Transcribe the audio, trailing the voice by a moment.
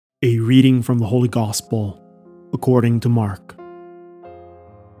A reading from the Holy Gospel according to Mark.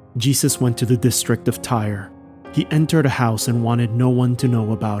 Jesus went to the district of Tyre. He entered a house and wanted no one to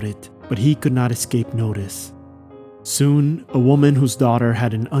know about it, but he could not escape notice. Soon, a woman whose daughter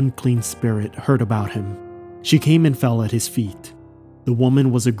had an unclean spirit heard about him. She came and fell at his feet. The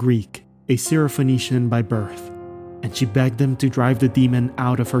woman was a Greek, a Syrophoenician by birth, and she begged him to drive the demon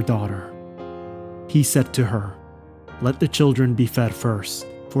out of her daughter. He said to her, "Let the children be fed first,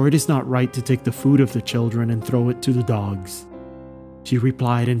 for it is not right to take the food of the children and throw it to the dogs." She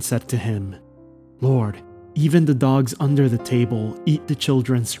replied and said to him, "Lord, even the dogs under the table eat the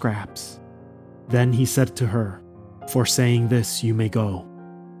children's scraps." Then he said to her, "For saying this you may go.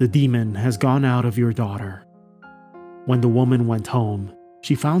 The demon has gone out of your daughter." When the woman went home,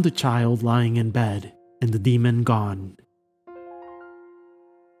 she found the child lying in bed and the demon gone.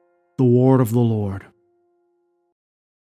 The word of the Lord.